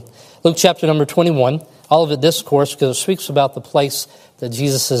Luke chapter number 21, all of it discourse, because it speaks about the place that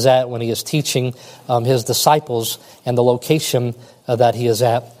Jesus is at when he is teaching his disciples and the location that he is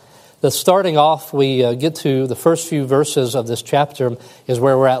at. Starting off, we get to the first few verses of this chapter is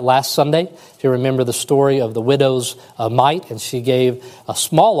where we're at last Sunday. If you remember the story of the widow's mite, and she gave a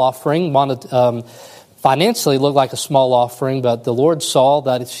small offering, financially looked like a small offering, but the Lord saw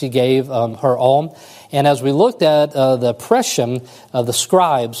that she gave her all. And as we looked at the oppression of the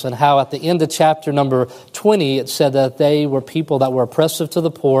scribes and how at the end of chapter number 20, it said that they were people that were oppressive to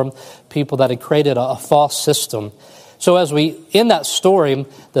the poor, people that had created a false system. So as in that story,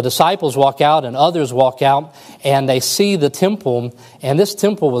 the disciples walk out and others walk out and they see the temple, and this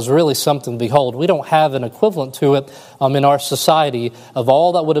temple was really something to behold. We don't have an equivalent to it in our society of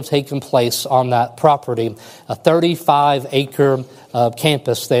all that would have taken place on that property. A 35-acre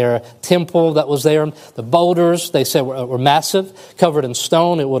campus there, temple that was there. The boulders, they said, were massive, covered in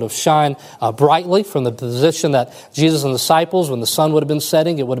stone. It would have shined brightly from the position that Jesus and the disciples, when the sun would have been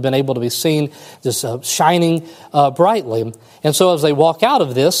setting, it would have been able to be seen just shining brightly. And so as they walk out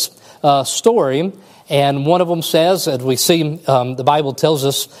of this story, and one of them says, as we see, the Bible tells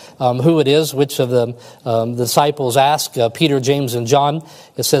us who it is, which of the disciples ask, Peter, James, and John.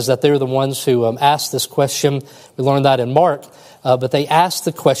 It says that they're the ones who asked this question. We learned that in Mark. But they asked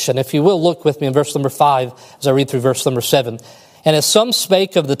the question. If you will, look with me in verse number 5 as I read through verse number 7. And as some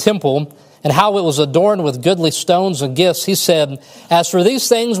spake of the temple and how it was adorned with goodly stones and gifts, he said, As for these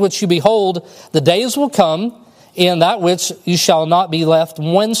things which you behold, the days will come, in that which you shall not be left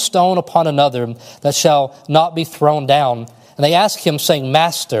one stone upon another that shall not be thrown down. And they asked him, saying,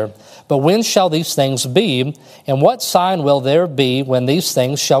 Master, but when shall these things be? And what sign will there be when these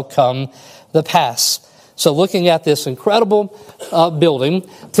things shall come to pass? So looking at this incredible building,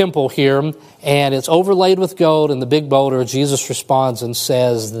 temple here, and it's overlaid with gold and the big boulder, Jesus responds and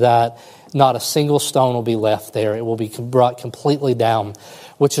says that not a single stone will be left there. It will be brought completely down,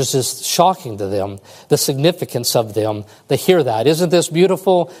 which is just shocking to them, the significance of them. They hear that. Isn't this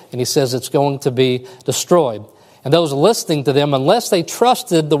beautiful? And he says it's going to be destroyed. And those listening to them, unless they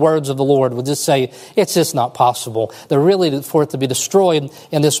trusted the words of the Lord, would just say, it's just not possible. They're really, for it to be destroyed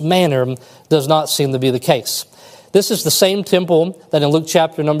in this manner does not seem to be the case. This is the same temple that in Luke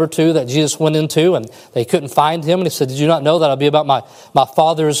chapter number 2 that Jesus went into, and they couldn't find him. And he said, did you not know that I'll be about my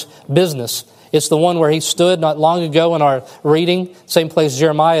Father's business? It's the one where he stood not long ago in our reading, same place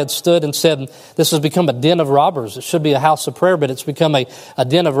Jeremiah had stood and said, this has become a den of robbers. It should be a house of prayer, but it's become a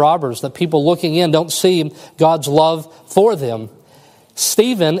den of robbers that people looking in don't see God's love for them.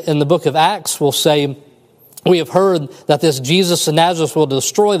 Stephen in the book of Acts will say, we have heard that this Jesus of Nazareth will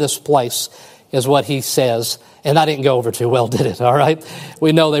destroy this place, is what he says. And that didn't go over too well, did it? All right.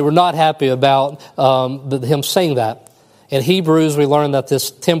 We know they were not happy about him saying that. In Hebrews, we learn that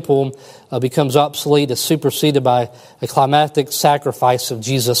this temple becomes obsolete, is superseded by a climactic sacrifice of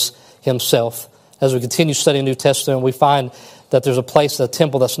Jesus himself. As we continue studying the New Testament, we find that there's a place, a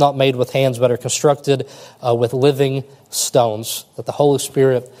temple that's not made with hands, but are constructed with living stones, that the Holy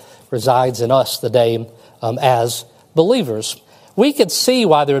Spirit resides in us today as believers. We could see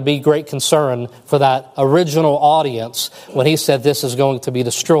why there would be great concern for that original audience when he said this is going to be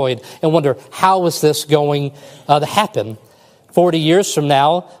destroyed, and wonder, how is this going to happen? 40 years from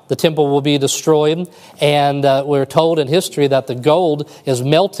now, the temple will be destroyed, and we're told in history that the gold is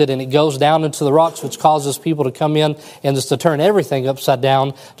melted and it goes down into the rocks, which causes people to come in and just to turn everything upside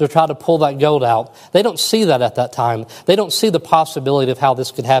down to try to pull that gold out. They don't see that at that time. They don't see the possibility of how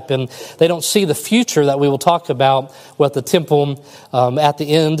this could happen. They don't see the future that we will talk about with the temple at the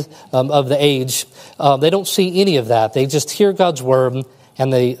end of the age. They don't see any of that. They just hear God's word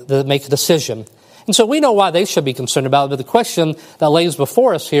and they make a decision. And so we know why they should be concerned about it, but the question that lays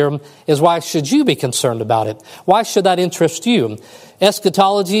before us here is, why should you be concerned about it? Why should that interest you?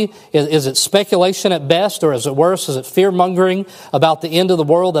 Eschatology, is it speculation at best, or is it worse? Is it fear-mongering about the end of the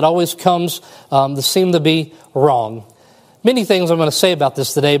world that always comes to seem to be wrong? Many things I'm going to say about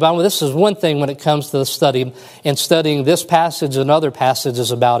this today, but this is one thing when it comes to the study and studying this passage and other passages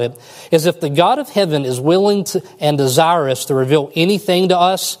about it, is if the God of heaven is willing to and desirous to reveal anything to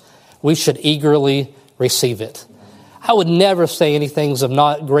us, we should eagerly receive it. I would never say anything of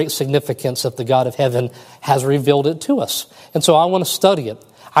not great significance if the God of heaven has revealed it to us. And so I want to study it.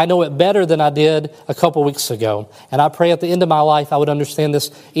 I know it better than I did a couple weeks ago. And I pray at the end of my life I would understand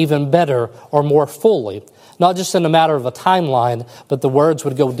this even better or more fully. Not just in a matter of a timeline, but the words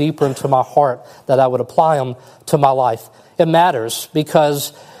would go deeper into my heart, that I would apply them to my life. It matters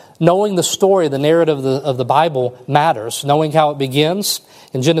because knowing the story, the narrative of the Bible matters. Knowing how it begins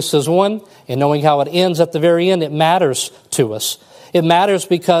in Genesis 1 and knowing how it ends at the very end, it matters to us. It matters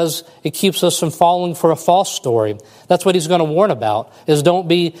because it keeps us from falling for a false story. That's what he's going to warn about, is don't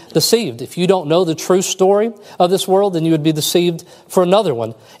be deceived. If you don't know the true story of this world, then you would be deceived for another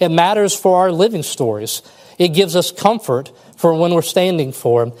one. It matters for our living stories. It gives us comfort for when we're standing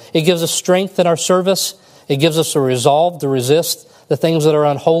for him. It gives us strength in our service. It gives us a resolve to resist the things that are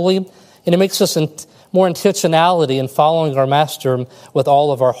unholy. And it makes us more intentionality in following our Master with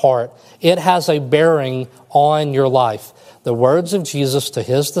all of our heart. It has a bearing on your life. The words of Jesus to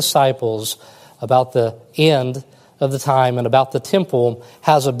his disciples about the end of the time and about the temple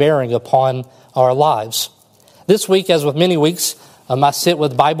has a bearing upon our lives. This week, as with many weeks, I sit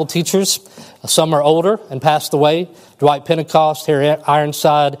with Bible teachers. Some are older and passed away. Dwight Pentecost, Harry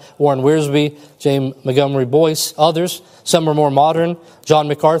Ironside, Warren Wiersbe, James Montgomery Boyce, others. Some are more modern, John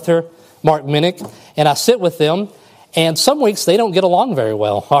MacArthur, Mark Minnick. And I sit with them, and some weeks they don't get along very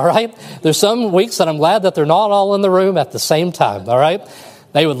well, all right? There's some weeks that I'm glad that they're not all in the room at the same time, all right?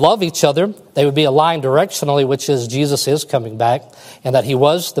 They would love each other. They would be aligned directionally, which is Jesus is coming back and that he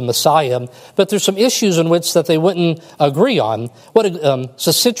was the Messiah. But there's some issues in which that they wouldn't agree on. Some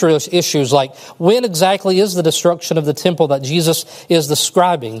central issues like when exactly is the destruction of the temple that Jesus is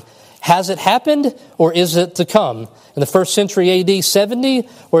describing? Has it happened or is it to come? In the first century AD 70,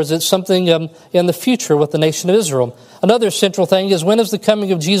 or is it something in the future with the nation of Israel? Another central thing is when is the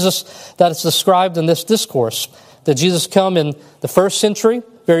coming of Jesus that is described in this discourse? Did Jesus come in the first century?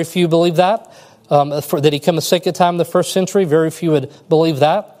 Very few believe that. Did he come a second time in the first century? Very few would believe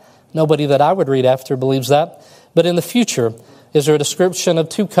that. Nobody that I would read after believes that. But in the future, is there a description of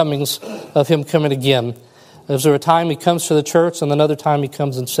two comings of him coming again? Is there a time he comes to the church and another time he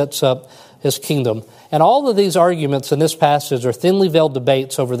comes and sets up his kingdom? And all of these arguments in this passage are thinly veiled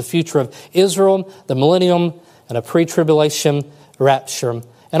debates over the future of Israel, the millennium, and a pre-tribulation rapture.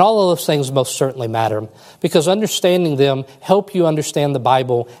 And all of those things most certainly matter because understanding them help you understand the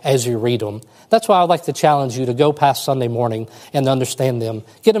Bible as you read them. That's why I'd like to challenge you to go past Sunday morning and understand them.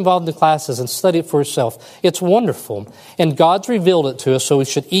 Get involved in classes and study it for yourself. It's wonderful. And God's revealed it to us, so we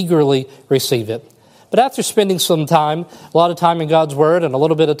should eagerly receive it. But after spending some time, a lot of time in God's Word and a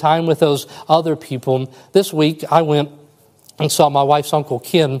little bit of time with those other people, this week I went and saw my wife's Uncle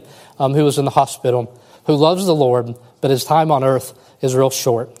Ken, who was in the hospital, who loves the Lord, but his time on earth is real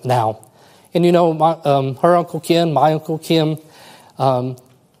short now. And you know, her Uncle Ken, my Uncle Ken,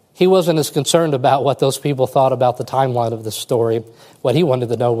 he wasn't as concerned about what those people thought about the timeline of the story. What he wanted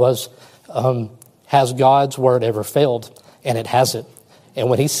to know was, has God's Word ever failed? And it hasn't. And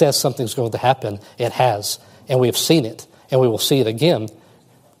when he says something's going to happen, it has. And we've seen it, and we will see it again.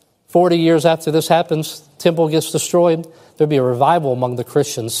 40 years after this happens, temple gets destroyed, there'll be a revival among the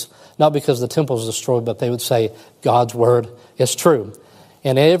Christians, not because the temple is destroyed, but they would say God's Word is true.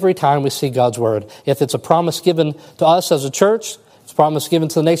 And every time we see God's Word, if it's a promise given to us as a church, it's a promise given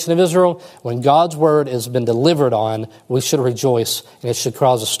to the nation of Israel, when God's Word has been delivered on, we should rejoice, and it should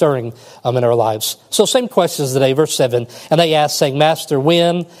cause a stirring in our lives. So same questions today, verse 7. And they asked, saying, Master,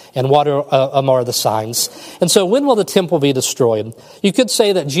 when and what are the signs? And so when will the temple be destroyed? You could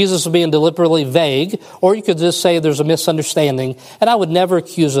say that Jesus is being deliberately vague, or you could just say there's a misunderstanding. And I would never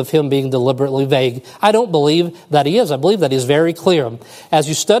accuse of him being deliberately vague. I don't believe that he is. I believe that he's very clear. As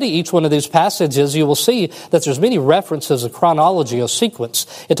you study each one of these passages, you will see that there's many references of chronology, a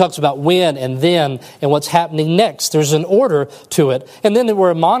sequence. It talks about when and then and what's happening next. There's an order to it. And then we're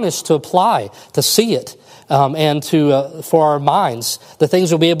admonished to apply, to see it, and to for our minds, the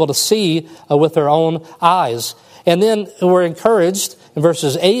things we'll be able to see with our own eyes. And then we're encouraged in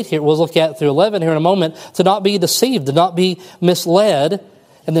verses 8 here, we'll look at through 11 here in a moment, to not be deceived, to not be misled.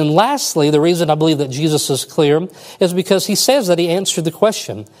 And then lastly, the reason I believe that Jesus is clear is because he says that he answered the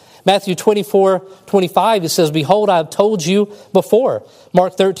question. Matthew 24:25, it says, Behold, I have told you before.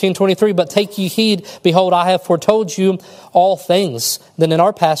 Mark 13:23, but take ye heed, behold, I have foretold you all things. Then in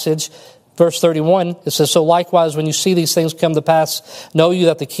our passage, verse 31, it says, So likewise, when you see these things come to pass, know you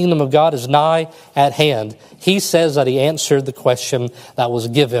that the kingdom of God is nigh at hand. He says that he answered the question that was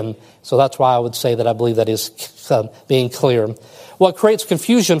given. So that's why I would say that I believe that is being clear. What creates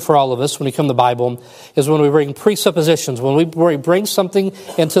confusion for all of us when we come to the Bible is when we bring presuppositions, when we bring something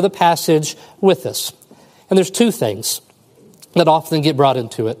into the passage with us. And there's two things that often get brought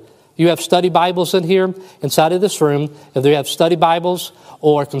into it. You have study Bibles in here, inside of this room. If they have study Bibles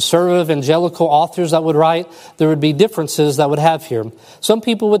or conservative evangelical authors that would write, there would be differences that would have here. Some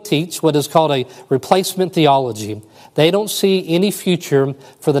people would teach what is called a replacement theology. They don't see any future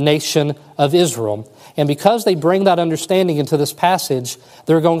for the nation of Israel. And because they bring that understanding into this passage,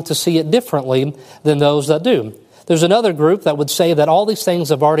 they're going to see it differently than those that do. There's another group that would say that all these things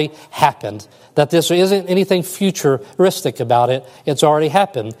have already happened, that this isn't anything futuristic about it. It's already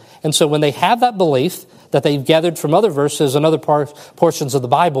happened. And so when they have that belief that they've gathered from other verses and other portions of the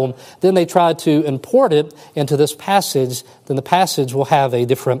Bible, then they try to import it into this passage, then the passage will have a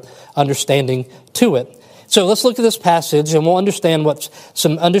different understanding to it. So let's look at this passage and we'll understand what's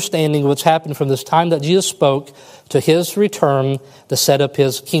happened from this time that Jesus spoke to his return to set up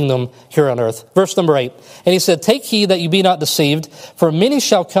his kingdom here on earth. Verse number 8. And he said, "Take heed that you be not deceived, for many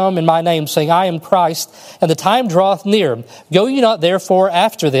shall come in my name, saying, I am Christ, and the time draweth near. Go ye not therefore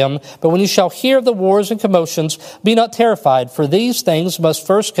after them, but when you shall hear of the wars and commotions, be not terrified, for these things must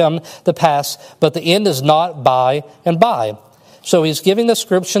first come to pass, but the end is not by and by." So he's giving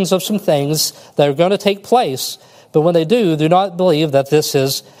descriptions of some things that are going to take place, but when they do not believe that this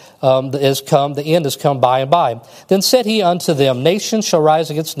the end is come by and by. Then said he unto them, "Nation shall rise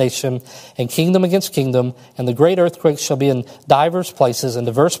against nation, and kingdom against kingdom, and the great earthquakes shall be in diverse places,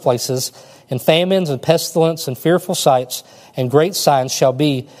 and famines and pestilence and fearful sights, and great signs shall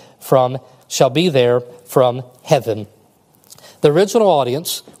be there from heaven." The original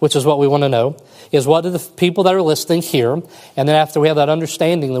audience, which is what we want to know, is what do the people that are listening hear? And then after we have that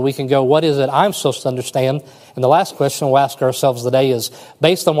understanding, then we can go, what is it I'm supposed to understand? And the last question we'll ask ourselves today is,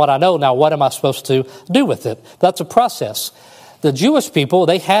 based on what I know now, what am I supposed to do with it? That's a process. The Jewish people,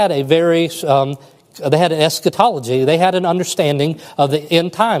 they had they had an eschatology. They had an understanding of the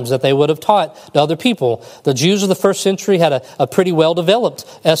end times that they would have taught to other people. The Jews of the first century had a pretty well-developed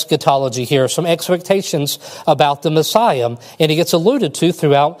eschatology here, some expectations about the Messiah, and it gets alluded to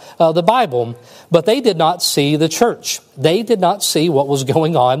throughout the Bible. But they did not see the church. They did not see what was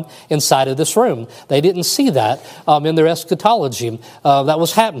going on inside of this room. They didn't see that in their eschatology that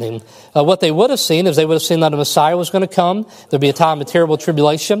was happening. What they would have seen is they would have seen that a Messiah was going to come. There'd be a time of terrible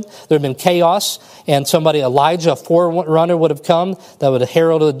tribulation. There'd been chaos. And Elijah, a forerunner, would have come that would have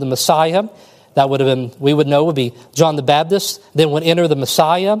heralded the Messiah. That would have been, we would know, would be John the Baptist. Then would enter the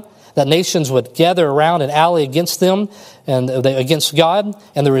Messiah. That nations would gather around and ally against them and against God.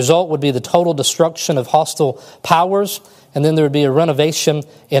 And the result would be the total destruction of hostile powers. And then there would be a renovation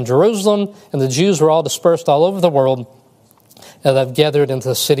in Jerusalem. And the Jews were all dispersed all over the world. And they've gathered into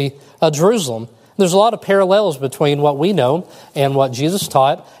the city of Jerusalem. There's a lot of parallels between what we know and what Jesus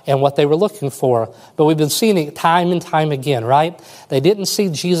taught and what they were looking for. But we've been seeing it time and time again, right? They didn't see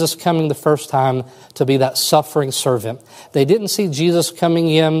Jesus coming the first time to be that suffering servant. They didn't see Jesus coming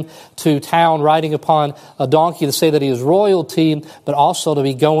in to town riding upon a donkey to say that he is royalty, but also to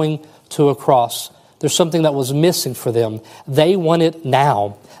be going to a cross. There's something that was missing for them. They want it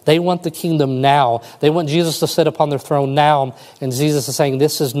now. They want the kingdom now. They want Jesus to sit upon their throne now. And Jesus is saying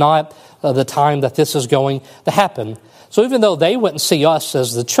this is not the time that this is going to happen. So even though they wouldn't see us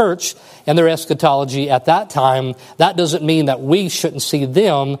as the church and their eschatology at that time, that doesn't mean that we shouldn't see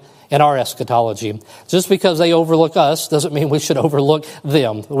them in our eschatology. Just because they overlook us doesn't mean we should overlook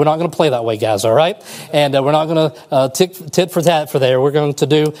them. We're not going to play that way, guys, all right? And we're not going to tit for tat for there. We're going to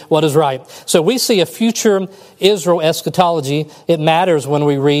do what is right. So we see a future Israel eschatology. It matters when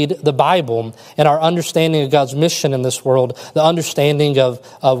we read the Bible and our understanding of God's mission in this world, the understanding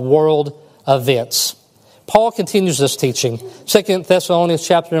of world events. Paul continues this teaching. 2 Thessalonians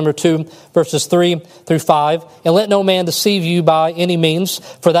chapter number 2, verses 3 through 5. And let no man deceive you by any means,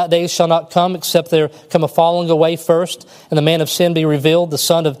 for that day shall not come, except there come a falling away first, and the man of sin be revealed, the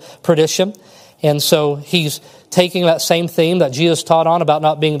son of perdition. And so he's taking that same theme that Jesus taught on about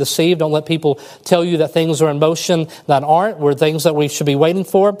not being deceived. Don't let people tell you that things are in motion that aren't. We're things that we should be waiting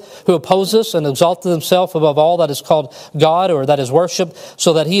for. Who oppose us and exalt himself above all that is called God or that is worshipped,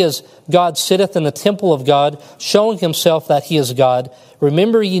 so that he is God sitteth in the temple of God, showing himself that he is God.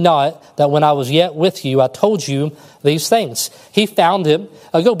 Remember ye not that when I was yet with you, I told you these things. He found it.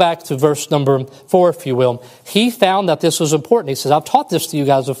 I'll go back to verse number 4, if you will. He found that this was important. He says, I've taught this to you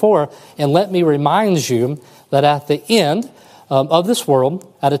guys before, and let me remind you that at the end of this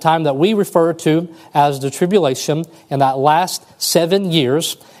world, at a time that we refer to as the tribulation, in that last 7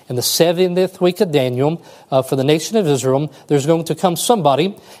 years, in the 70th week of Daniel, for the nation of Israel, there's going to come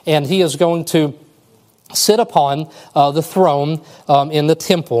somebody, and he is going to sit upon the throne in the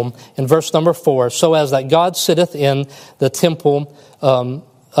temple, in verse number 4, so as that God sitteth in the temple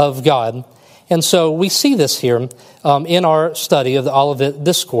of God. And so we see this here in our study of the Olivet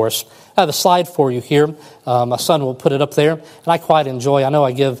Discourse. I have a slide for you here. My son will put it up there. And I quite enjoy, I know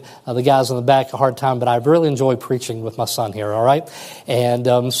I give the guys in the back a hard time, but I really enjoy preaching with my son here, all right?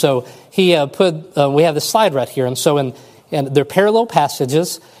 And so he we have this slide right here. And so and they're parallel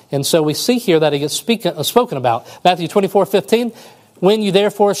passages. And so we see here that it gets spoken about. Matthew 24:15, When you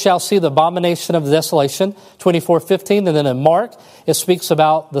therefore shall see the abomination of the desolation, 24:15, and then in Mark, it speaks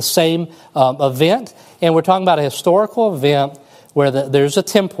about the same event. And we're talking about a historical event where there's a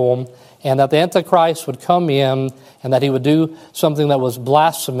temple, and that the Antichrist would come in, and that he would do something that was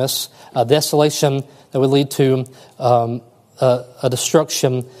blasphemous, a desolation that would lead to a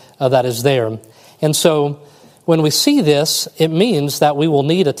destruction that is there. And so when we see this, it means that we will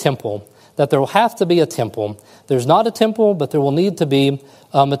need a temple, that there will have to be a temple. There's not a temple, but there will need to be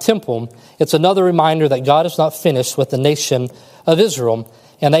a temple. It's another reminder that God is not finished with the nation of Israel,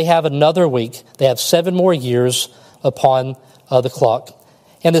 and they have another week. They have 7 more years upon the clock.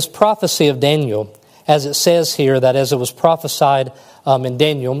 And this prophecy of Daniel, as it says here, that as it was prophesied in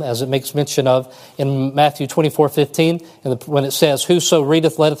Daniel, as it makes mention of in Matthew 24:15, and when it says, "Whoso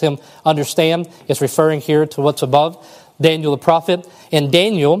readeth, letteth him understand," it's referring here to what's above Daniel the prophet. In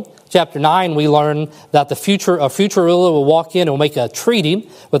Daniel chapter 9, we learn that a future ruler will walk in and will make a treaty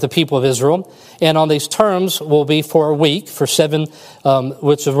with the people of Israel. And on these terms will be for a week, for 7,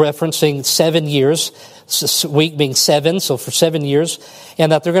 which is referencing 7 years, week being 7, so for 7 years.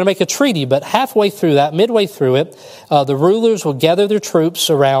 And that they're going to make a treaty. But halfway through that, midway through it, the rulers will gather their troops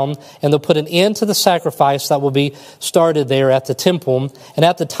around and they'll put an end to the sacrifice that will be started there at the temple. And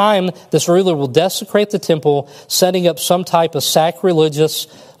at the time, this ruler will desecrate the temple, setting up some type of sacrilegious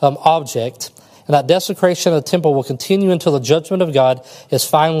object. And that desecration of the temple will continue until the judgment of God is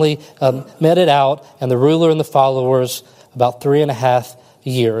finally meted out, and the ruler and the followers about 3.5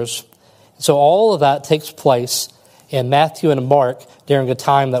 years. So all of that takes place in Matthew and Mark during a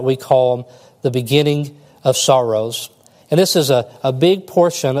time that we call the beginning of sorrows. And this is a big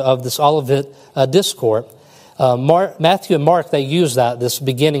portion of this Olivet discourse. Matthew and Mark, they use this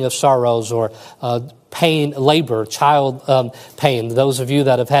beginning of sorrows, or pain, labor, child pain. Those of you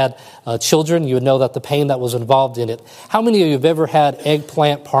that have had children, you would know that the pain that was involved in it. How many of you have ever had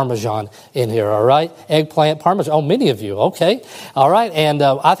eggplant parmesan in here, all right? Eggplant parmesan. Oh, many of you, okay. All right, and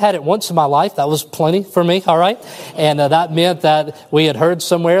I've had it once in my life. That was plenty for me, all right? And that meant that we had heard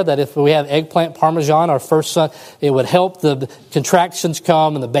somewhere that if we have eggplant parmesan, our first son, it would help the contractions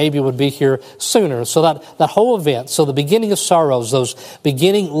come and the baby would be here sooner. So that whole event, so the beginning of sorrows, those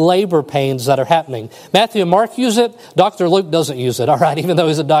beginning labor pains that are happening. Matthew and Mark use it. Dr. Luke doesn't use it, all right? Even though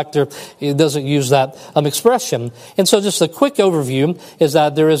he's a doctor, he doesn't use that expression. And so just a quick overview is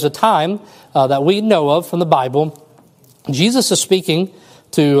that there is a time that we know of from the Bible. Jesus is speaking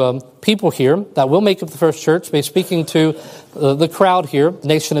to people here that will make up the first church, but he's speaking to the crowd here, the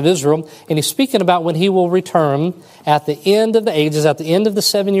nation of Israel, and he's speaking about when he will return at the end of the ages, at the end of the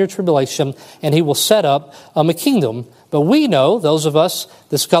 7-year tribulation, and he will set up a kingdom. But we know, those of us,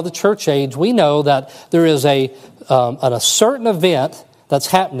 this is called the church age, we know that there is a certain event that's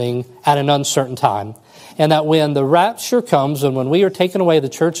happening at an uncertain time. And that when the rapture comes and when we are taken away, the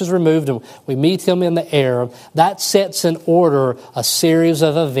church is removed and we meet him in the air, that sets in order a series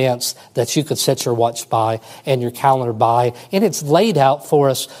of events that you could set your watch by and your calendar by. And it's laid out for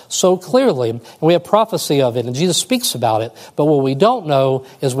us so clearly. And we have prophecy of it and Jesus speaks about it. But what we don't know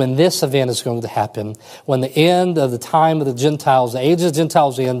is when this event is going to happen. When the end of the time of the Gentiles, the age of the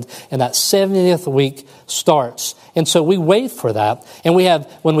Gentiles end, and that 70th week starts. And so we wait for that. And we have,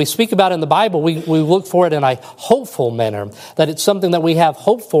 when we speak about it in the Bible, we look for it in a hopeful manner, that it's something that we have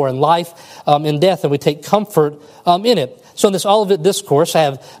hope for in life, in death, and we take comfort in it. So in this Olivet Discourse, I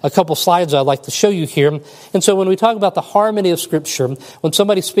have a couple slides I'd like to show you here. And so when we talk about the harmony of Scripture, when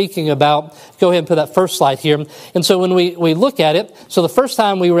somebody's speaking about, go ahead and put that first slide here. And so when we look at it, so the first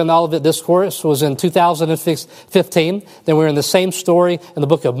time we were in the Olivet Discourse was in 2015. Then we were in the same story in the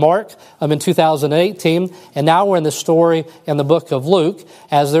book of Mark in 2018. And now we're in the story in the book of Luke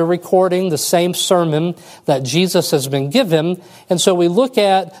as they're recording the same sermon that Jesus has been given. And so we look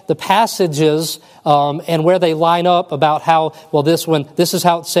at the passages and where they line up about how, well, this is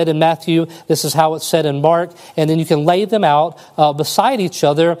how it's said in Matthew, this is how it's said in Mark, and then you can lay them out beside each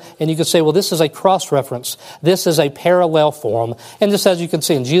other, and you can say, well, this is a cross-reference, this is a parallel form. And just as you can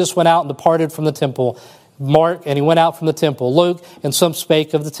see, and Jesus went out and departed from the temple, Mark, and he went out from the temple. Luke, and some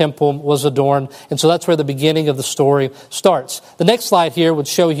spake of the temple was adorned. And so that's where the beginning of the story starts. The next slide here would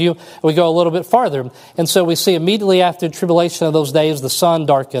show you, we go a little bit farther. And so we see immediately after the tribulation of those days, the sun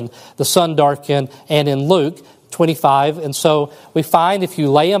darkened, and in Luke 25. And so we find if you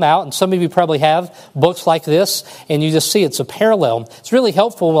lay them out, and some of you probably have books like this, and you just see it's a parallel. It's really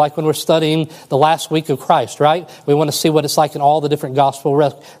helpful like when we're studying the last week of Christ, right? We want to see what it's like in all the different gospel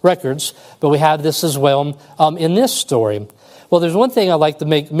records, but we have this as well in this story. Well, there's one thing I'd like to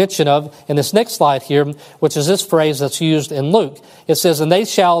make mention of in this next slide here, which is this phrase that's used in Luke. It says, and they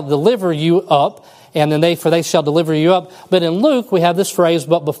shall deliver you up and then they shall deliver you up. But in Luke, we have this phrase,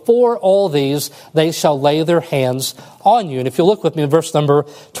 but before all these, they shall lay their hands on you. And if you look with me in verse number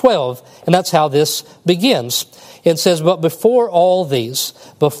 12, and that's how this begins. It says, but before all these,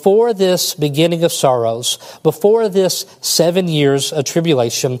 before this beginning of sorrows, before this 7 years of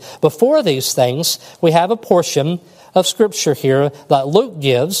tribulation, before these things, we have a portion of Scripture here that Luke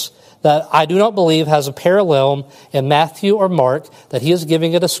gives that I do not believe has a parallel in Matthew or Mark, that he is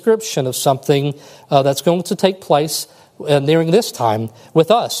giving a description of something that's going to take place nearing this time with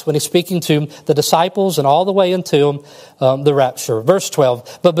us when he's speaking to the disciples and all the way into the rapture. Verse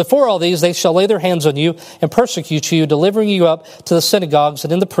 12, but before all these they shall lay their hands on you and persecute you, delivering you up to the synagogues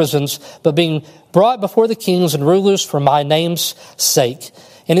and in the prisons, but being brought before the kings and rulers for my name's sake.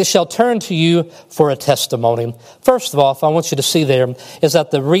 And it shall turn to you for a testimony. First of all, if I want you to see there, is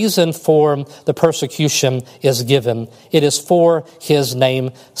that the reason for the persecution is given. It is for his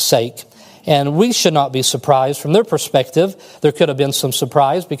name's sake. And we should not be surprised. From their perspective, there could have been some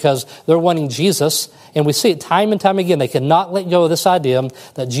surprise because they're wanting Jesus. And we see it time and time again. They cannot let go of this idea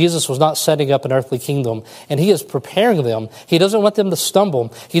that Jesus was not setting up an earthly kingdom. And he is preparing them. He doesn't want them to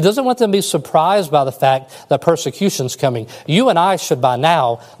stumble. He doesn't want them to be surprised by the fact that persecution's coming. You and I should by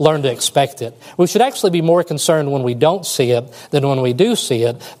now learn to expect it. We should actually be more concerned when we don't see it than when we do see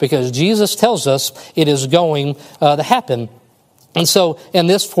it, because Jesus tells us it is going to happen. And so, and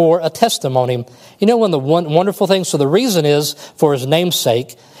this for a testimony. You know, one of the wonderful things, so the reason is for his name's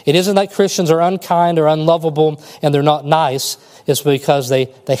sake. It isn't that Christians are unkind or unlovable and they're not nice. It's because they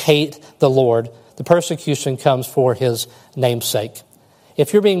hate the Lord. The persecution comes for his name's sake.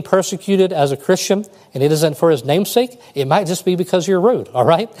 If you're being persecuted as a Christian and it isn't for his namesake, it might just be because you're rude, all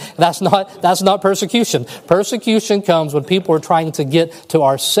right? That's not persecution. Persecution comes when people are trying to get to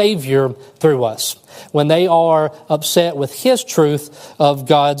our Savior through us, when they are upset with his truth of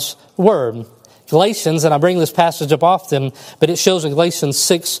God's Word. Galatians, and I bring this passage up often, but it shows in Galatians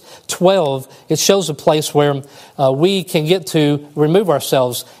 6:12, it shows a place where we can get to remove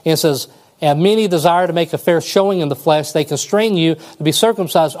ourselves. And it says, and many desire to make a fair showing in the flesh. They constrain you to be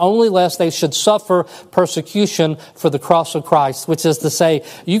circumcised only lest they should suffer persecution for the cross of Christ, which is to say,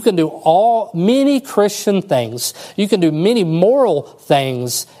 you can do many Christian things. You can do many moral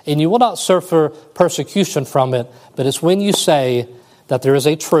things, and you will not suffer persecution from it. But it's when you say that there is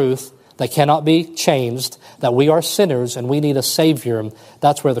a truth that cannot be changed, that we are sinners and we need a Savior.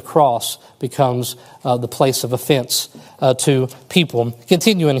 That's where the cross becomes the place of offense to people.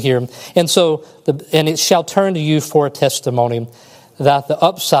 Continuing here. And so, and it shall turn to you for a testimony, that the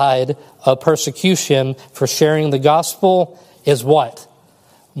upside of persecution for sharing the gospel is what?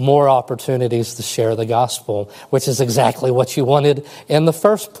 More opportunities to share the gospel, which is exactly what you wanted in the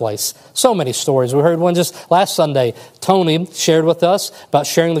first place. So many stories. We heard one just last Sunday. Tony shared with us about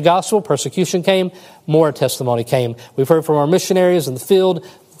sharing the gospel. Persecution came. More testimony came. We've heard from our missionaries in the field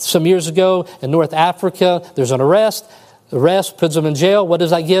some years ago in North Africa. There's an arrest. The arrest puts them in jail. What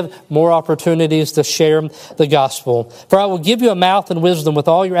does that give? More opportunities to share the gospel. For I will give you a mouth and wisdom with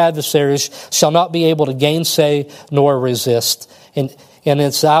all your adversaries shall not be able to gainsay nor resist. And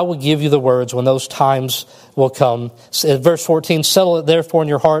it's, I will give you the words when those times will come. Verse 14, settle it therefore in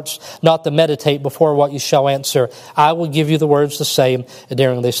your hearts, not to meditate before what you shall answer. I will give you the words to say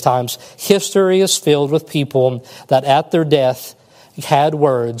during these times. History is filled with people that at their death had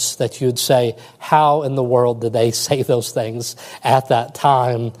words that you'd say, how in the world did they say those things at that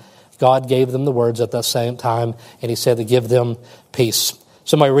time? God gave them the words at that same time, and he said to give them peace.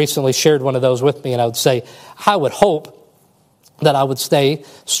 Somebody recently shared one of those with me, and I would say, I would hope that I would stay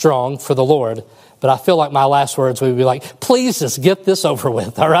strong for the Lord. But I feel like my last words would be like, please just get this over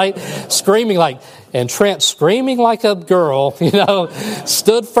with, all right? Screaming like, and Trent screaming like a girl,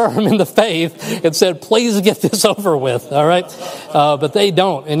 stood firm in the faith and said, please get this over with, all right? But they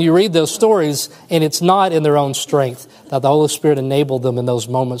don't. And you read those stories, and it's not in their own strength that the Holy Spirit enabled them in those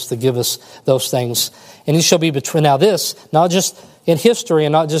moments to give us those things. And he shall be betrayed. Now this, not just in history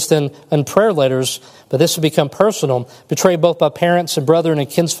and not just in prayer letters, but this will become personal. Betrayed both by parents and brethren and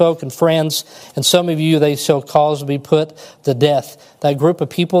kinsfolk and friends, and some of you they shall cause to be put to death. That group of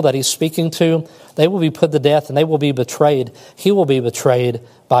people that he's speaking to, they will be put to death and they will be betrayed. He will be betrayed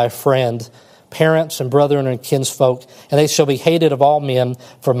by a friend. Parents and brethren and kinsfolk, and they shall be hated of all men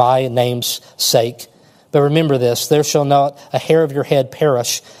for my name's sake. But remember this, there shall not a hair of your head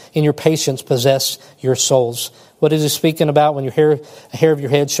perish, in your patience possess your souls. What is he speaking about when a hair of your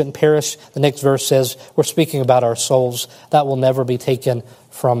head shouldn't perish? The next verse says, we're speaking about our souls. That will never be taken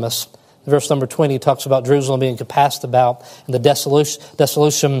from us. verse number 20 talks about Jerusalem being compassed about and the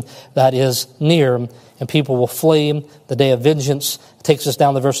desolation that is near, and people will flee. The day of vengeance takes us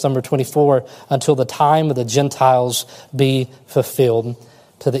down to verse number 24, until the time of the Gentiles be fulfilled,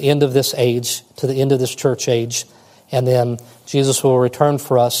 to the end of this age, to the end of this church age. And then Jesus will return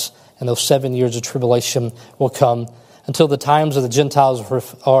for us, and those 7 years of tribulation will come until the times of the Gentiles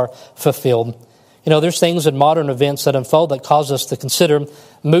are fulfilled. You know, there's things in modern events that unfold that cause us to consider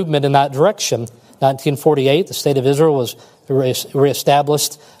movement in that direction. 1948, the state of Israel was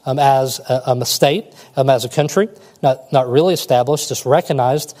reestablished as a state, as a country. Not really established, just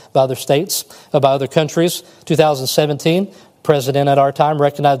recognized by other states, by other countries. 2017, president at our time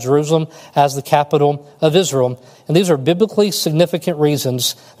recognized Jerusalem as the capital of Israel. And these are biblically significant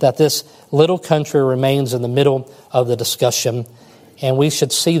reasons that this little country remains in the middle of the discussion. And we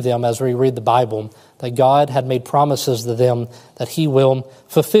should see them as we read the Bible, that God had made promises to them that He will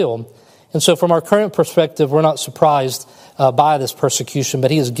fulfill. And so from our current perspective, we're not surprised by this persecution, but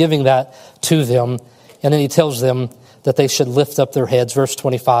He is giving that to them. And then He tells them that they should lift up their heads. Verse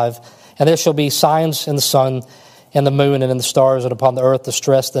 25, and there shall be signs in the sun and the moon and in the stars, and upon the earth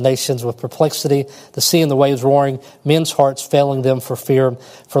distress the nations with perplexity, the sea and the waves roaring, men's hearts failing them for fear,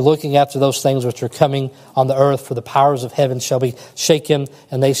 for looking after those things which are coming on the earth. For the powers of heaven shall be shaken,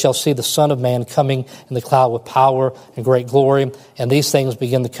 and they shall see the Son of Man coming in the cloud with power and great glory. And these things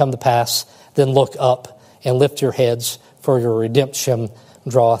begin to come to pass. Then look up and lift your heads, for your redemption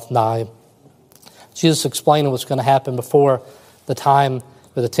draweth nigh. Jesus explaining what's going to happen before the time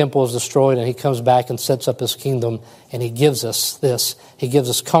where the temple is destroyed, and He comes back and sets up His kingdom, and He gives us this. He gives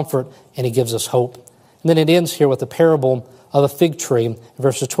us comfort, and He gives us hope. And then it ends here with the parable of a fig tree,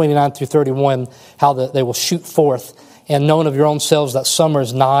 verses 29 through 31, how they will shoot forth, and known of your own selves that summer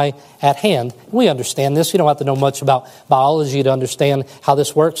is nigh at hand. We understand this. You don't have to know much about biology to understand how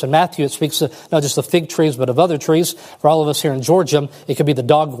this works. In Matthew, it speaks of not just of fig trees, but of other trees. For all of us here in Georgia, it could be the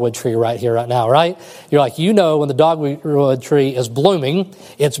dogwood tree right here, right now, right? You're like, you know, when the dogwood tree is blooming,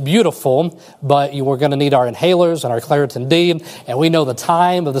 it's beautiful, but we're going to need our inhalers and our Claritin D, and we know the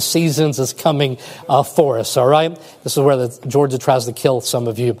time of the seasons is coming for us, all right? This is where Georgia tries to kill some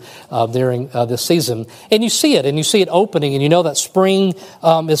of you during this season. And you see it opening, and you know that spring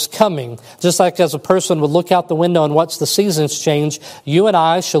is coming. Just like as a person would look out the window and watch the seasons change, you and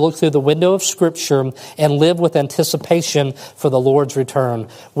I should look through the window of Scripture and live with anticipation for the Lord's return.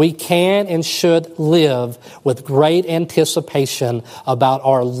 We can and should live with great anticipation about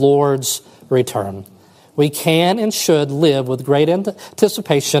our Lord's return. We can and should live with great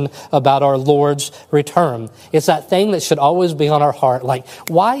anticipation about our Lord's return. It's that thing that should always be on our heart. Like,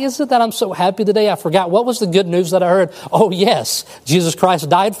 why is it that I'm so happy today? I forgot. What was the good news that I heard? Oh, yes, Jesus Christ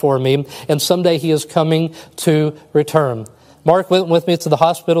died for me, and someday He is coming to return. Mark went with me to the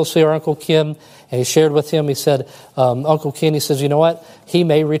hospital to see our Uncle Ken, and he shared with him, he said, Uncle Ken, he says, you know what? He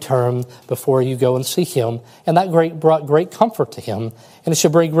may return before you go and see him. And that brought great comfort to him, and it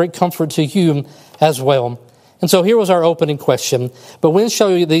should bring great comfort to you as well. And so here was our opening question. But when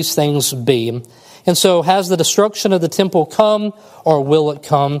shall these things be? And so has the destruction of the temple come, or will it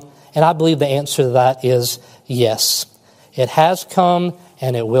come? And I believe the answer to that is yes. It has come,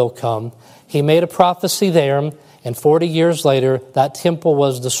 and it will come. He made a prophecy there. And 40 years later, that temple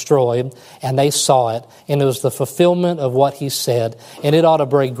was destroyed, and they saw it. And it was the fulfillment of what He said. And it ought to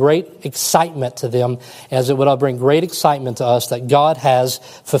bring great excitement to them, as it would bring great excitement to us that God has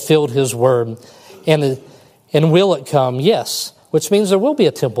fulfilled His word. And will it come? Yes. Which means there will be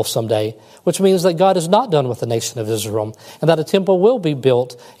a temple someday. Which means that God is not done with the nation of Israel. And that a temple will be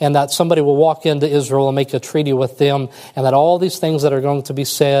built. And that somebody will walk into Israel and make a treaty with them. And that all these things that are going to be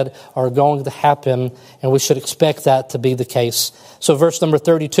said are going to happen. And we should expect that to be the case. So verse number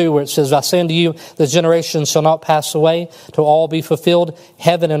 32, where it says, I say unto you, the generation shall not pass away till all be fulfilled.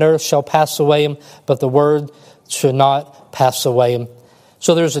 Heaven and earth shall pass away, but the word should not pass away.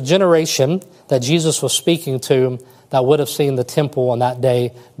 So there's a generation that Jesus was speaking to that would have seen the temple on that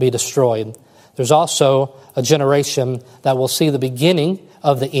day be destroyed. There's also a generation that will see the beginning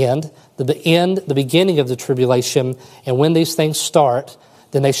of the end, the beginning of the tribulation, and when these things start,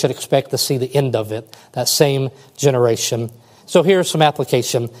 then they should expect to see the end of it, that same generation. So here's some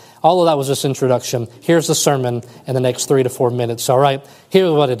application. All of that was just introduction. Here's the sermon in the next 3 to 4 minutes, all right?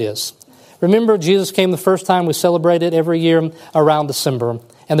 Here's what it is. Remember, Jesus came the first time. We celebrate it every year around December.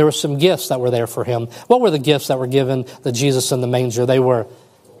 And there were some gifts that were there for Him. What were the gifts that were given to Jesus in the manger? They were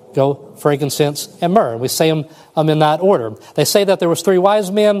go frankincense and myrrh. We say them in that order. They say that there was 3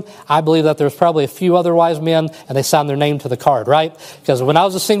 wise men. I believe that there was probably a few other wise men, and they signed their name to the card, right? Because when I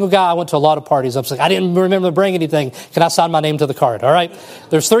was a single guy, I went to a lot of parties. I was like, I didn't remember to bring anything. Can I sign my name to the card? All right?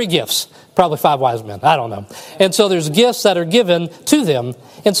 There's 3 gifts. Probably 5 wise men. I don't know. And so there's gifts that are given to them.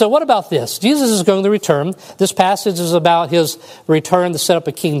 And so what about this? Jesus is going to return. This passage is about his return to set up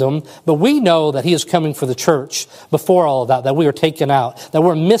a kingdom. But we know that he is coming for the church before all of that we are taken out, that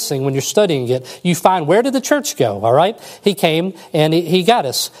we're missing when you're studying it. You find, where did the church go? All right? He came and he got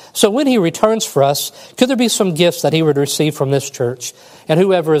us. So when he returns for us, could there be some gifts that he would receive from this church? And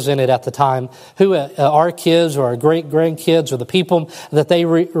whoever is in it at the time, who our kids or our great-grandkids or the people that they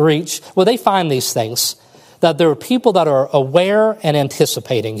reach, well, they find these things, that there are people that are aware and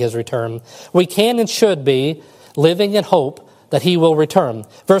anticipating his return. We can and should be living in hope that he will return.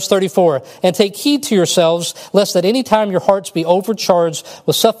 Verse 34, and take heed to yourselves, lest at any time your hearts be overcharged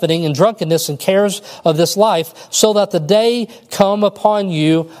with suffering and drunkenness and cares of this life, so that the day come upon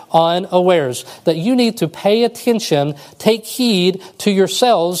you unawares. That you need to pay attention, take heed to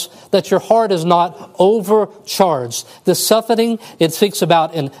yourselves, that your heart is not overcharged. This suffering, it speaks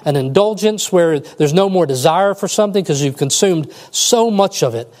about an indulgence where there's no more desire for something because you've consumed so much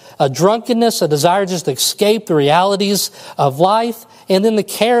of it. A drunkenness, a desire just to escape the realities of life, and then the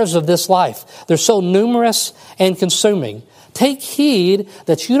cares of this life. They're so numerous and consuming. Take heed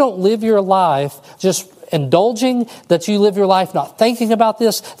that you don't live your life just indulging, that you live your life not thinking about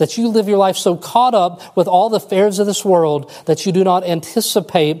this, that you live your life so caught up with all the affairs of this world that you do not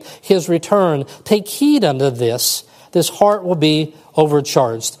anticipate his return. Take heed unto this. This heart will be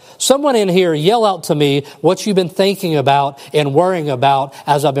overcharged. Someone in here yell out to me what you've been thinking about and worrying about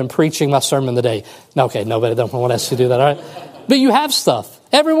as I've been preaching my sermon today. No, okay, nobody don't want us to do that, all right? But you have stuff.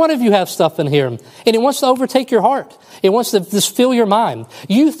 Every one of you have stuff in here. And it wants to overtake your heart. It wants to just fill your mind.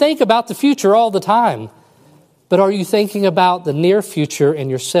 You think about the future all the time. But are you thinking about the near future in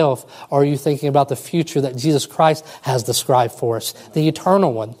yourself? Or are you thinking about the future that Jesus Christ has described for us? The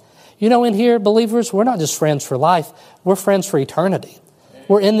eternal one. You know, in here, believers, we're not just friends for life. We're friends for eternity.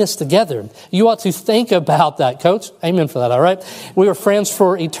 We're in this together. You ought to think about that, Coach. Amen for that, all right? We are friends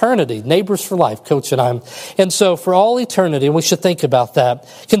for eternity, neighbors for life, Coach and I. And so for all eternity, we should think about that.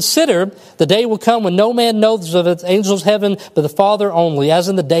 Consider the day will come when no man knows of its angels heaven, but the Father only, as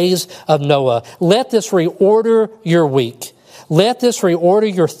in the days of Noah. Let this reorder your week. Let this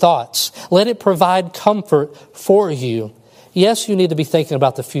reorder your thoughts. Let it provide comfort for you. Yes, you need to be thinking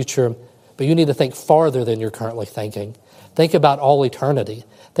about the future, but you need to think farther than you're currently thinking. Think about all eternity.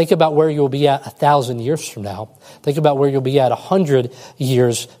 Think about where you'll be at 1,000 years from now. Think about where you'll be at 100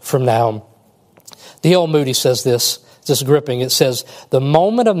 years from now. D.L. Moody says this, just gripping. It says, the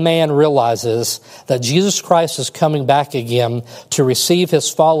moment a man realizes that Jesus Christ is coming back again to receive his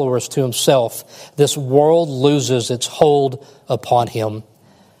followers to himself, this world loses its hold upon him.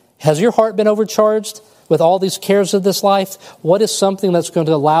 Has your heart been overcharged with all these cares of this life? What is something that's going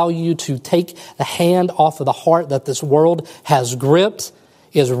to allow you to take the hand off of the heart that this world has gripped?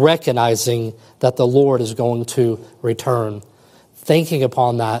 Is recognizing that the Lord is going to return. Thinking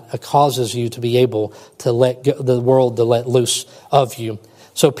upon that causes you to be able to let the world to let loose of you.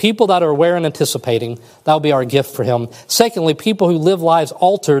 So people that are aware and anticipating, that will be our gift for him. Secondly, people who live lives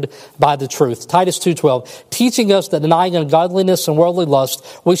altered by the truth. Titus 2:12, teaching us that denying ungodliness and worldly lust,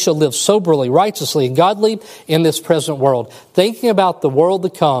 we shall live soberly, righteously, and godly in this present world. Thinking about the world to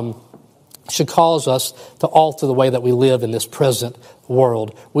come should cause us to alter the way that we live in this present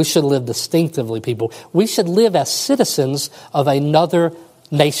world. We should live distinctively, people. We should live as citizens of another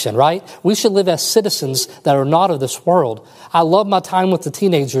nation, right? We should live as citizens that are not of this world. I love my time with the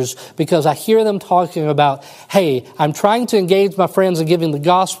teenagers because I hear them talking about, hey, I'm trying to engage my friends in giving the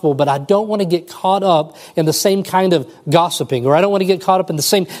gospel, but I don't want to get caught up in the same kind of gossiping, or I don't want to get caught up in the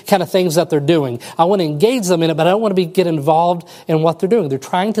same kind of things that they're doing. I want to engage them in it, but I don't want to get involved in what they're doing. They're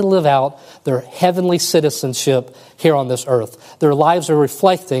trying to live out their heavenly citizenship here on this earth. Their lives are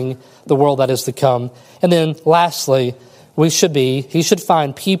reflecting the world that is to come. And then lastly, he should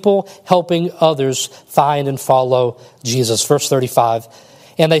find people helping others find and follow Jesus. Verse 35,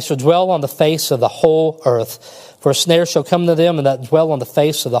 and they shall dwell on the face of the whole earth. For a snare shall come to them, and that dwell on the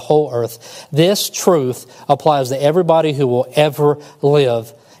face of the whole earth. This truth applies to everybody who will ever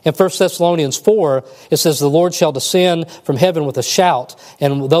live. In 1 Thessalonians 4, it says, the Lord shall descend from heaven with a shout,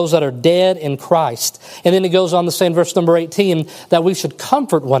 and those that are dead in Christ. And then it goes on to say in verse number 18, that we should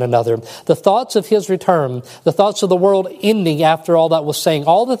comfort one another. The thoughts of his return, the thoughts of the world ending after all that was saying,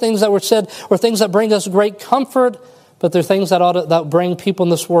 all the things that were said were things that bring us great comfort, but they're things that bring people in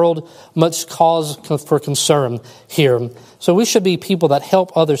this world much cause for concern here. So we should be people that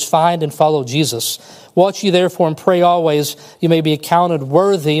help others find and follow Jesus. Watch ye therefore and pray always, you may be accounted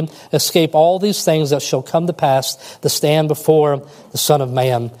worthy, escape all these things that shall come to pass, to stand before the Son of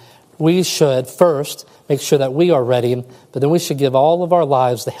Man. We should first make sure that we are ready, but then we should give all of our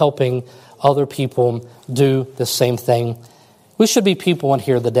lives to helping other people do the same thing. We should be people in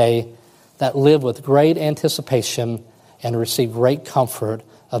here today that live with great anticipation and receive great comfort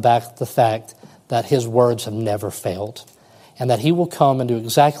about the fact that His words have never failed, and that He will come and do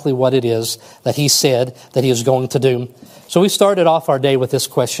exactly what it is that He said that He is going to do. So we started off our day with this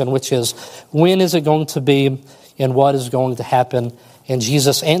question, which is, when is it going to be and what is going to happen? And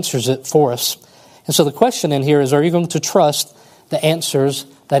Jesus answers it for us. And so the question in here is, are you going to trust the answers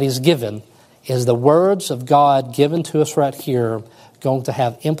that He's given? Is the words of God given to us right here going to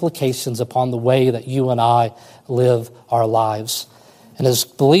have implications upon the way that you and I live our lives? And as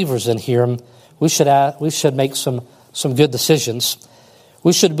believers in here, we should make some good decisions.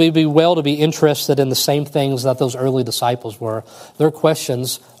 We should be well to be interested in the same things that those early disciples were. Their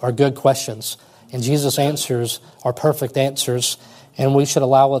questions are good questions, and Jesus' answers are perfect answers, and we should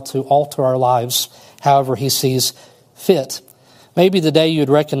allow it to alter our lives however He sees fit. Maybe today you'd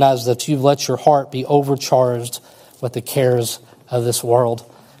recognize that you've let your heart be overcharged with the cares of this world.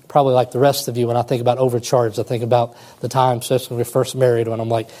 Probably like the rest of you, when I think about overcharged, I think about the time, especially when we first married, when I'm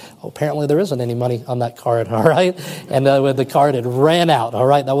like, oh, apparently there isn't any money on that card, all right? And when the card had ran out, all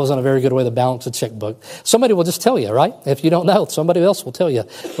right? That wasn't a very good way to balance a checkbook. Somebody will just tell you, right? If you don't know, somebody else will tell you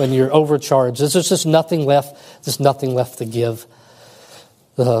when you're overcharged. There's just nothing left, to give.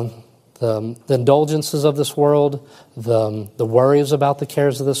 The indulgences of this world, the worries about the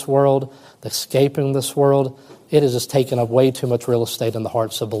cares of this world, the escaping this world, it has just taken up way too much real estate in the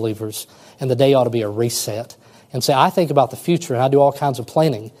hearts of believers. And the day ought to be a reset. And say, I think about the future and I do all kinds of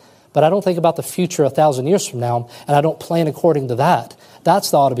planning, but I don't think about the future 1,000 years from now, and I don't plan according to that.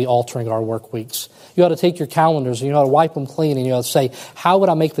 That's ought to be altering our work weeks. You ought to take your calendars and you ought to wipe them clean, and you ought to say, how would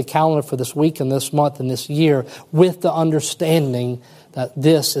I make the calendar for this week and this month and this year with the understanding that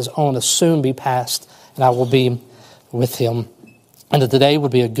this is going to soon be past and I will be with Him. And that today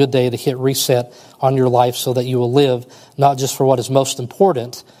would be a good day to hit reset on your life so that you will live not just for what is most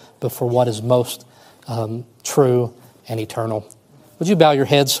important, but for what is most true and eternal. Would you bow your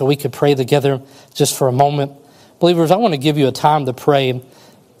heads so we could pray together just for a moment? Believers, I want to give you a time to pray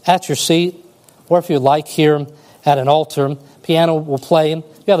at your seat, or if you'd like here at an altar. Piano will play. You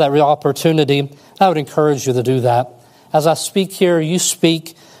have that real opportunity. I would encourage you to do that. As I speak here, you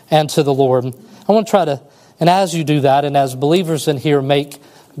speak and to the Lord. I want to try to, and as you do that, and as believers in here make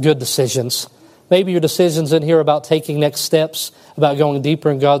good decisions, maybe your decisions in here about taking next steps, about going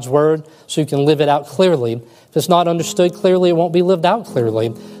deeper in God's Word so you can live it out clearly. If it's not understood clearly, it won't be lived out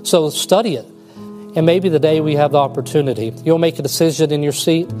clearly. So study it. And maybe the day we have the opportunity, you'll make a decision in your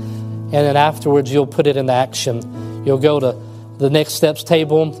seat, and then afterwards you'll put it into action. You'll go to the next steps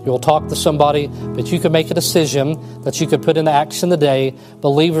table, you'll talk to somebody, but you can make a decision that you could put into action today.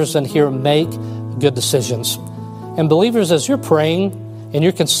 Believers in here make good decisions. And believers, as you're praying and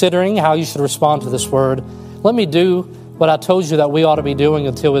you're considering how you should respond to this word, let me do what I told you that we ought to be doing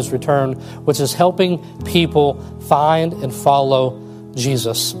until His return, which is helping people find and follow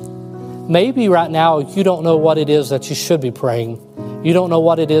Jesus. Maybe right now you don't know what it is that you should be praying. You don't know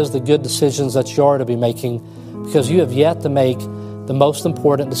what it is, the good decisions that you are to be making, because you have yet to make the most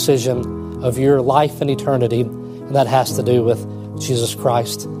important decision of your life and eternity, and that has to do with Jesus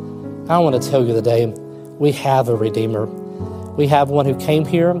Christ. I want to tell you today, we have a Redeemer. We have one who came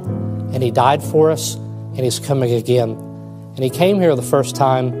here, and He died for us, and He's coming again. And He came here the first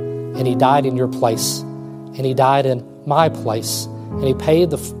time, and He died in your place, and He died in my place, and He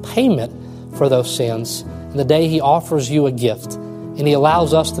paid the payment for those sins. And the day He offers you a gift, and He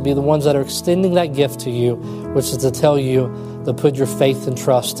allows us to be the ones that are extending that gift to you, which is to tell you to put your faith and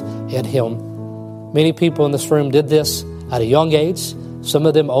trust in Him. Many people in this room did this at a young age, some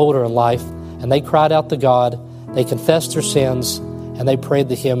of them older in life, and they cried out to God, they confessed their sins, and they prayed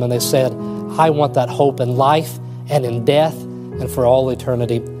to Him, and they said, I want that hope in life and in death and for all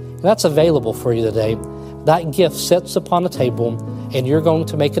eternity. And that's available for you today. That gift sits upon the table, and you're going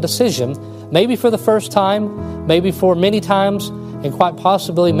to make a decision, maybe for the first time, maybe for many times, and quite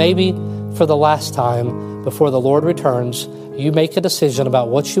possibly maybe for the last time before the Lord returns. You make a decision about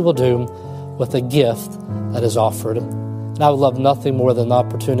what you will do with the gift that is offered. And I would love nothing more than the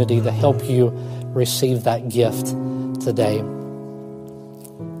opportunity to help you receive that gift today.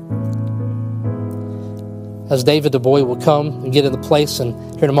 As David DuBois will come and get in the place, and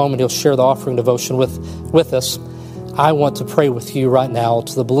here in a moment he'll share the offering devotion with us. I want to pray with you right now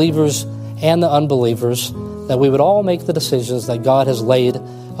to the believers and the unbelievers that we would all make the decisions that God has laid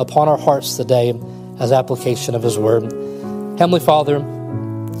upon our hearts today as application of His Word. Heavenly Father,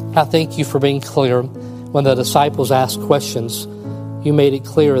 I thank you for being clear when the disciples asked questions. You made it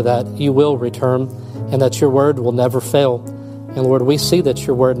clear that you will return and that your word will never fail. And Lord, we see that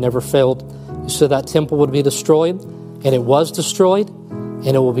your word never failed. You said that temple would be destroyed, and it was destroyed, and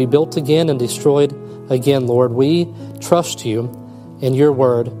it will be built again and destroyed again, Lord. We trust you in your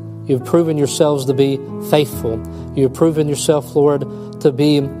word. You've proven yourselves to be faithful. You've proven yourself, Lord, to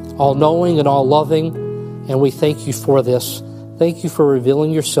be all-knowing and all-loving, and we thank you for this. Thank you for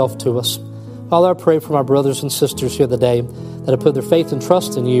revealing yourself to us. Father, I pray for my brothers and sisters here today that have put their faith and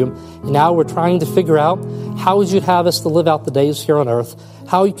trust in you, and now we're trying to figure out how would you have us to live out the days here on earth,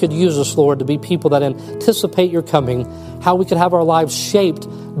 how you could use us, Lord, to be people that anticipate your coming, how we could have our lives shaped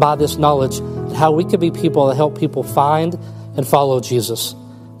by this knowledge, and how we could be people that help people find and follow Jesus.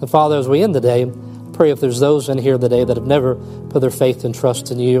 And Father, as we end the day, I pray if there's those in here today that have never put their faith and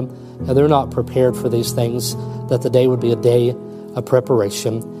trust in you, and they're not prepared for these things, that the day would be a day of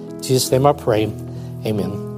preparation. In Jesus' name I pray. Amen.